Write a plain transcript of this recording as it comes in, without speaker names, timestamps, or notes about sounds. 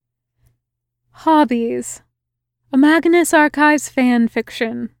Hobbies, a Magnus Archives fan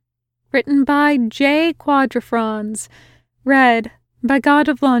fiction, written by J. Quadrafrons, read by God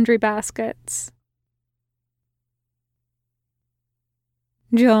of Laundry Baskets.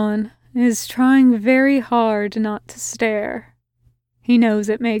 John is trying very hard not to stare. He knows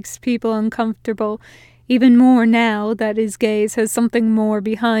it makes people uncomfortable, even more now that his gaze has something more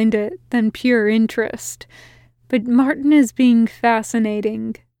behind it than pure interest. But Martin is being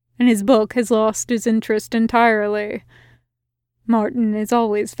fascinating, and his book has lost his interest entirely. Martin is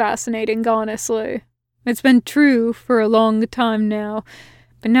always fascinating, honestly. It's been true for a long time now,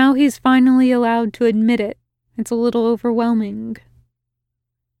 but now he's finally allowed to admit it. It's a little overwhelming.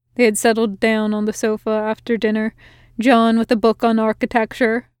 They had settled down on the sofa after dinner, John with a book on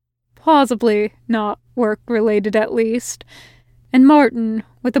architecture, plausibly not work-related at least, and Martin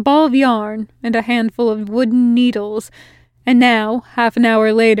with a ball of yarn and a handful of wooden needles. And now, half an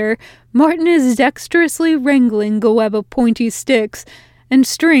hour later, Martin is dexterously wrangling a web of pointy sticks and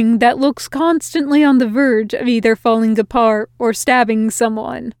string that looks constantly on the verge of either falling apart or stabbing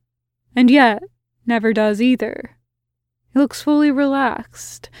someone. And yet, never does either. He looks fully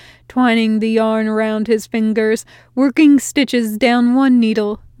relaxed, twining the yarn around his fingers, working stitches down one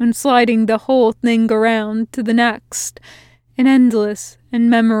needle and sliding the whole thing around to the next, an endless and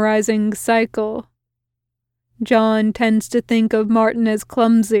memorizing cycle. John tends to think of Martin as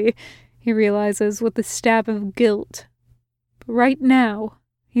clumsy, he realizes with a stab of guilt. But right now,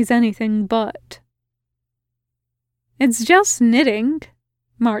 he's anything but. "It's just knitting,"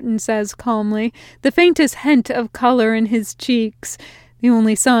 Martin says calmly, the faintest hint of color in his cheeks, the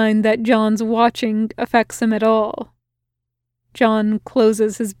only sign that John's watching affects him at all. John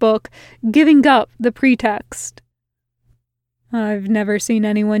closes his book, giving up the pretext. "I've never seen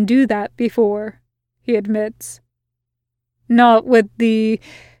anyone do that before," he admits. "Not with the..."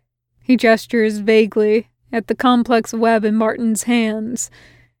 He gestures vaguely at the complex web in Martin's hands.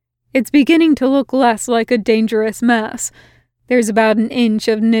 It's beginning to look less like a dangerous mess. There's about an inch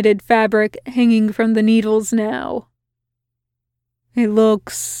of knitted fabric hanging from the needles now. It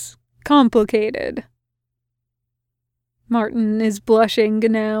looks complicated. Martin is blushing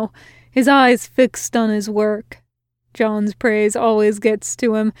now, his eyes fixed on his work. John's praise always gets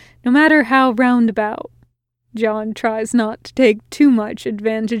to him, no matter how roundabout. John tries not to take too much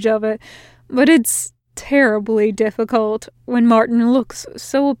advantage of it, but it's terribly difficult when Martin looks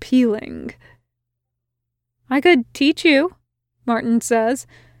so appealing. "I could teach you," Martin says.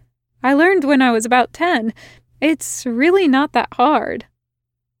 "I learned when I was about 10. It's really not that hard."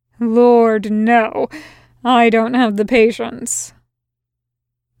 "Lord, no. I don't have the patience."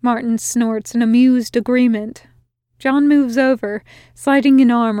 Martin snorts in amused agreement. John moves over, sliding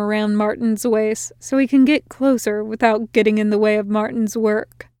an arm around Martin's waist so he can get closer without getting in the way of Martin's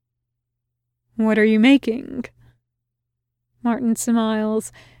work. "What are you making?" Martin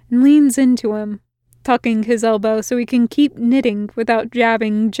smiles and leans into him, tucking his elbow so he can keep knitting without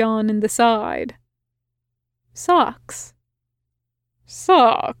jabbing John in the side. "Socks."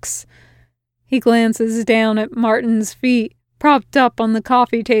 "Socks?" He glances down at Martin's feet, propped up on the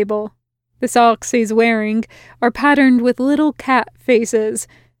coffee table. The socks he's wearing are patterned with little cat faces,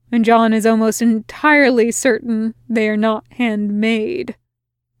 and John is almost entirely certain they are not handmade.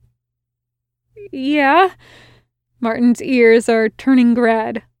 "Yeah." Martin's ears are turning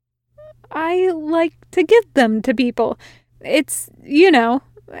red. "I like to give them to people. It's,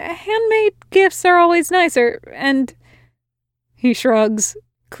 handmade gifts are always nicer, and..." He shrugs,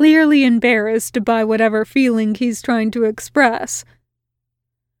 clearly embarrassed by whatever feeling he's trying to express.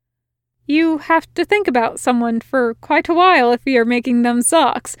 "You have to think about someone for quite a while if you're making them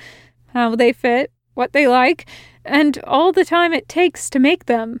socks. How they fit, what they like, and all the time it takes to make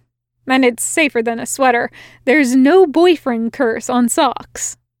them. And it's safer than a sweater. There's no boyfriend curse on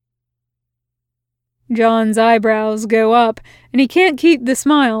socks." John's eyebrows go up, and he can't keep the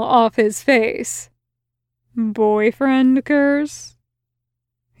smile off his face. Boyfriend curse?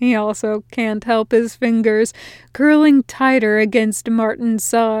 He also can't help his fingers curling tighter against Martin's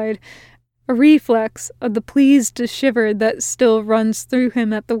side, a reflex of the pleased shiver that still runs through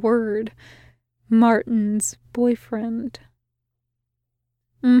him at the word. Martin's boyfriend.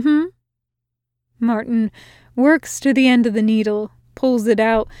 Martin works to the end of the needle, pulls it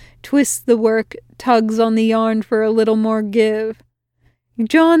out, twists the work, tugs on the yarn for a little more give.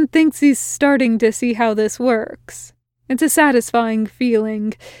 John thinks he's starting to see how this works. It's a satisfying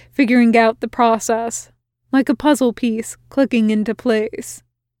feeling, figuring out the process, like a puzzle piece clicking into place.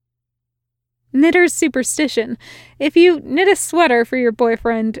 Knitter's superstition. If you knit a sweater for your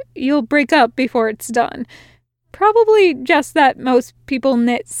boyfriend, you'll break up before it's done. Probably just that most people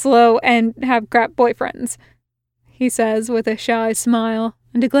knit slow and have crap boyfriends, he says with a shy smile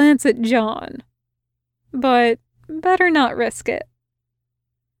and a glance at John. But better not risk it.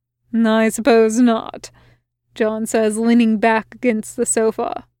 I suppose not, John says, leaning back against the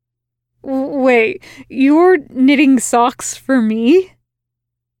sofa. Wait, you're knitting socks for me?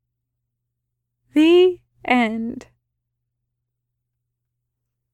 The end.